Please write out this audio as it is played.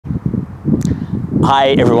Hi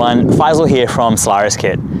everyone, Faisal here from Solaris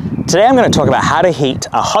Kit. Today I'm going to talk about how to heat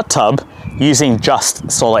a hot tub using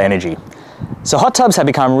just solar energy. So hot tubs have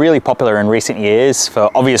become really popular in recent years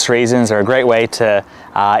for obvious reasons. They're a great way to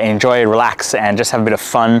enjoy, relax and just have a bit of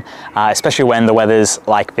fun, especially when the weather's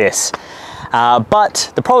like this.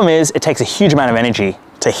 But the problem is it takes a huge amount of energy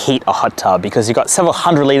to heat a hot tub because you've got several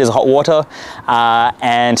hundred liters of hot water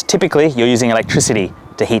and typically you're using electricity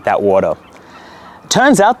to heat that water.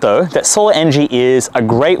 Turns out though that solar energy is a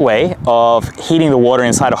great way of heating the water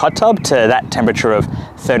inside a hot tub to that temperature of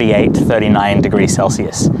 38 to 39 degrees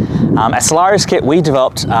Celsius. At Solaris Kit we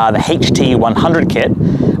developed the HT100 kit,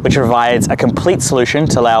 which provides a complete solution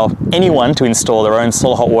to allow anyone to install their own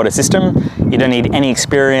solar hot water system. You don't need any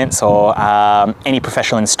experience or any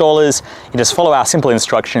professional installers. You just follow our simple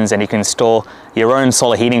instructions and you can install your own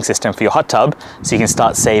solar heating system for your hot tub so you can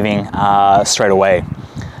start saving straight away.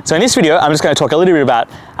 So in this video, I'm just going to talk a little bit about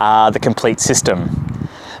the complete system.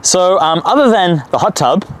 So other than the hot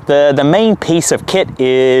tub, the main piece of kit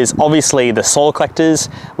is obviously the solar collectors,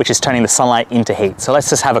 which is turning the sunlight into heat. So let's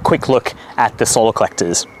just have a quick look at the solar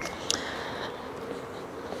collectors.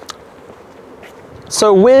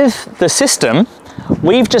 So with the system,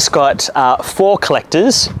 we've just got 4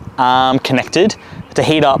 collectors connected to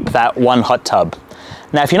heat up that one hot tub.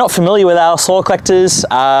 Now, if you're not familiar with our solar collectors,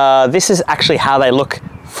 this is actually how they look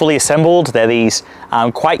fully assembled. They're these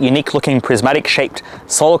quite unique looking prismatic shaped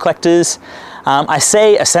solar collectors. I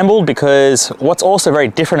say assembled because what's also very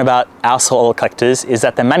different about our solar collectors is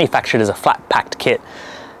that they're manufactured as a flat packed kit.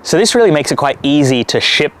 So this really makes it quite easy to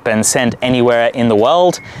ship and send anywhere in the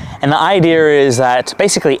world. And the idea is that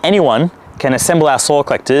basically anyone can assemble our solar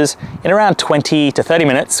collectors in around 20 to 30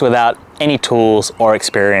 minutes without any tools or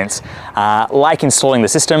experience. Like installing the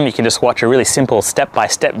system, you can just watch a really simple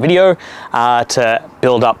step-by-step video to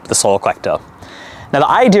build up the solar collector. Now the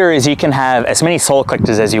idea is you can have as many solar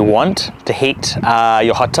collectors as you want to heat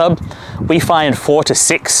your hot tub. We find 4 to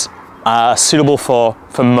 6 suitable for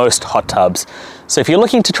most hot tubs. So if you're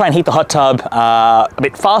looking to try and heat the hot tub a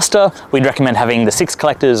bit faster, we'd recommend having the 6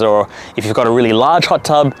 collectors, or if you've got a really large hot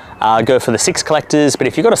tub, go for the 6 collectors. But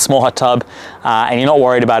if you've got a small hot tub and you're not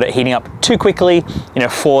worried about it heating up too quickly,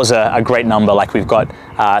 4's a great number like we've got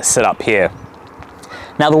set up here.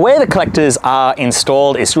 Now the way the collectors are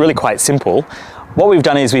installed is really quite simple. What we've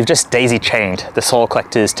done is we've just daisy chained the solar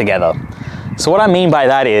collectors together. So what I mean by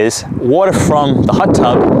that is water from the hot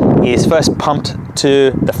tub is first pumped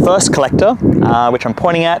to the first collector, which I'm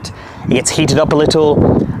pointing at. It gets heated up a little,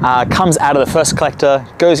 comes out of the first collector,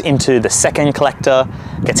 goes into the second collector,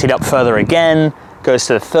 gets heated up further again, goes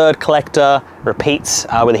to the third collector, repeats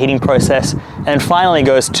with the heating process, and finally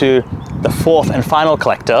goes to the 4th and final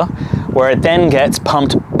collector, where it then gets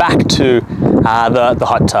pumped back to the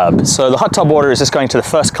hot tub. So the hot tub water is just going to the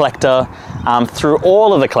first collector, through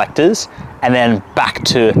all of the collectors, and then back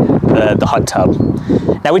to the hot tub.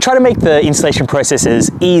 Now we try to make the installation process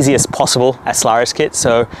as easy as possible at Solaris Kit,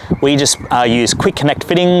 so we just use quick connect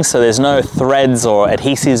fittings, so there's no threads or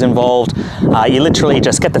adhesives involved. You literally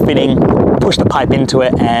just get the fitting, push the pipe into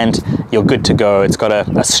it, and you're good to go. It's got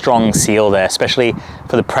a strong seal there, especially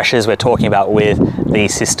for the pressures we're talking about with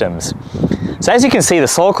these systems. So as you can see, the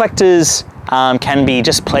solar collectors can be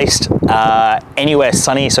just placed anywhere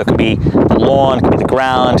sunny, so it could be the lawn, it could be the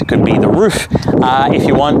ground, it could be the roof if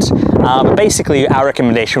you want. But basically our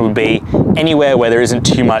recommendation would be anywhere where there isn't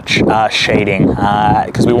too much shading,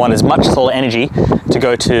 because we want as much solar energy to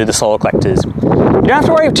go to the solar collectors. You don't have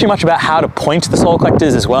to worry too much about how to point the solar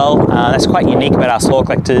collectors as well. That's quite unique about our solar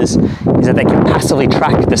collectors, is that they can passively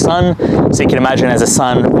track the sun. So you can imagine as the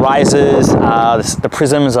sun rises, the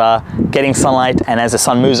prisms are getting sunlight, and as the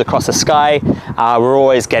sun moves across the sky, we're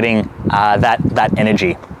always getting that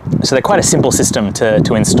energy. So they're quite a simple system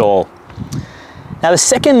to install. Now the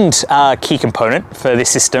second key component for this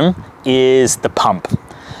system is the pump.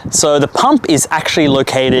 So the pump is actually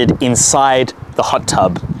located inside the hot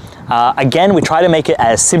tub. Again, we try to make it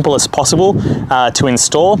as simple as possible to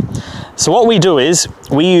install. So what we do is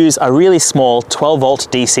we use a really small 12-volt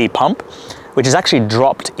DC pump, which is actually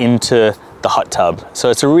dropped into the hot tub. So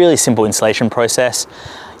it's a really simple installation process.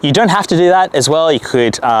 You don't have to do that as well. You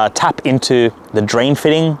could tap into the drain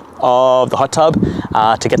fitting of the hot tub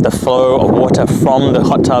to get the flow of water from the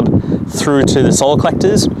hot tub through to the solar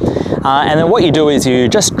collectors. And then what you do is you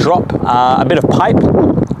just drop a bit of pipe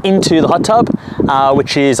into the hot tub,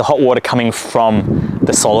 which is the hot water coming from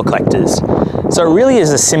the solar collectors. So it really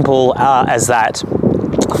is as simple as that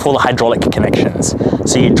for the hydraulic connections.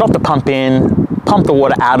 So you drop the pump in, pump the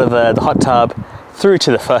water out of the hot tub, through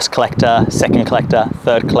to the first collector, second collector,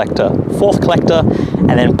 third collector, fourth collector,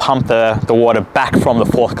 and then pump the water back from the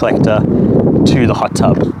fourth collector to the hot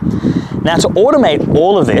tub. Now, to automate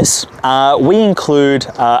all of this, we include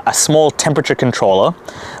a small temperature controller,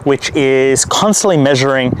 which is constantly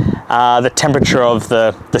measuring the temperature of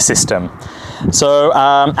the system. So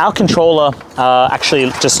our controller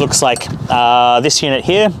actually just looks like this unit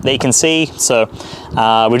here that you can see. So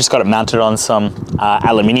we just got it mounted on some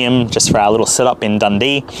aluminium just for our little setup in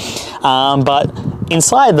Dundee. But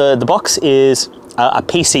inside the box is a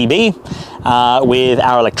PCB with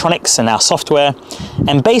our electronics and our software.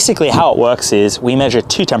 And basically how it works is we measure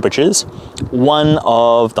two temperatures, one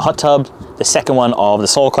of the hot tub, the second one of the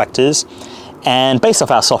solar collectors. And based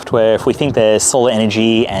off our software, if we think there's solar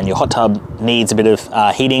energy and your hot tub needs a bit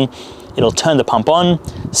of heating, it'll turn the pump on,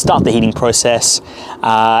 start the heating process,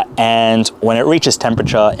 and when it reaches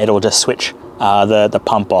temperature, it'll just switch the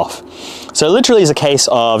pump off. So it literally is a case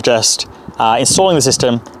of just installing the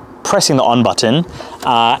system, pressing the on button,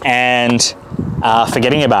 and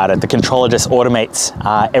forgetting about it. The controller just automates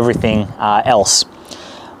everything else.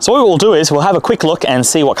 So what we'll do is we'll have a quick look and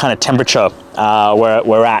see what kind of temperature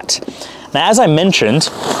we're at. Now, as I mentioned,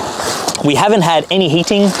 we haven't had any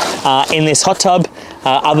heating in this hot tub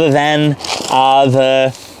other than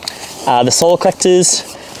the solar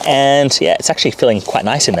collectors, and yeah, it's actually feeling quite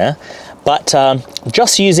nice in there. But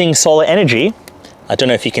just using solar energy, I don't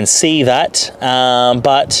know if you can see that,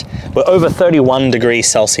 but we're over 31 degrees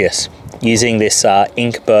Celsius using this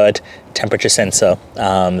Inkbird temperature sensor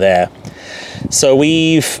there. So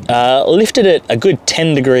we've lifted it a good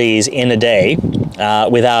 10 degrees in a day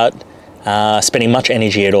without spending much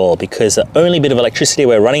energy at all, because the only bit of electricity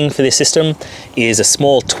we're running for this system is a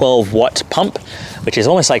small 12-watt pump, which is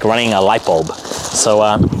almost like running a light bulb. So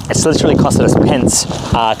it's literally costed us pence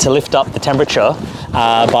to lift up the temperature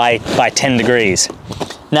by 10 degrees.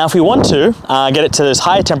 Now, if we want to get it to those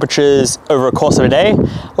higher temperatures over a course of a day,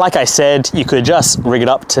 like I said, you could just rig it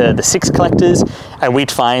up to the 6 collectors, and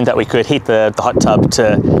we'd find that we could heat the hot tub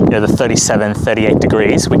to the 37, 38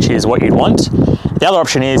 degrees, which is what you'd want. The other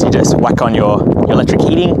option is you just whack on your electric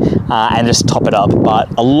heating and just top it up. But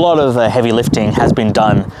a lot of the heavy lifting has been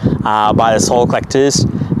done by the solar collectors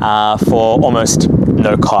for almost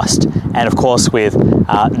no cost, and of course with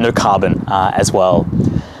no carbon as well.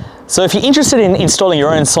 So if you're interested in installing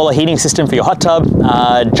your own solar heating system for your hot tub,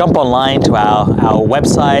 jump online to our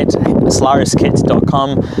website,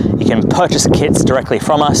 solariskits.com. You can purchase the kits directly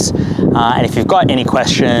from us. And if you've got any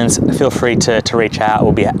questions, feel free to reach out.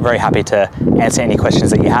 We'll be very happy to answer any questions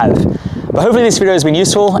that you have. But hopefully this video has been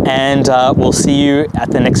useful, and we'll see you at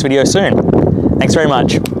the next video soon. Thanks very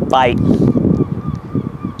much. Bye.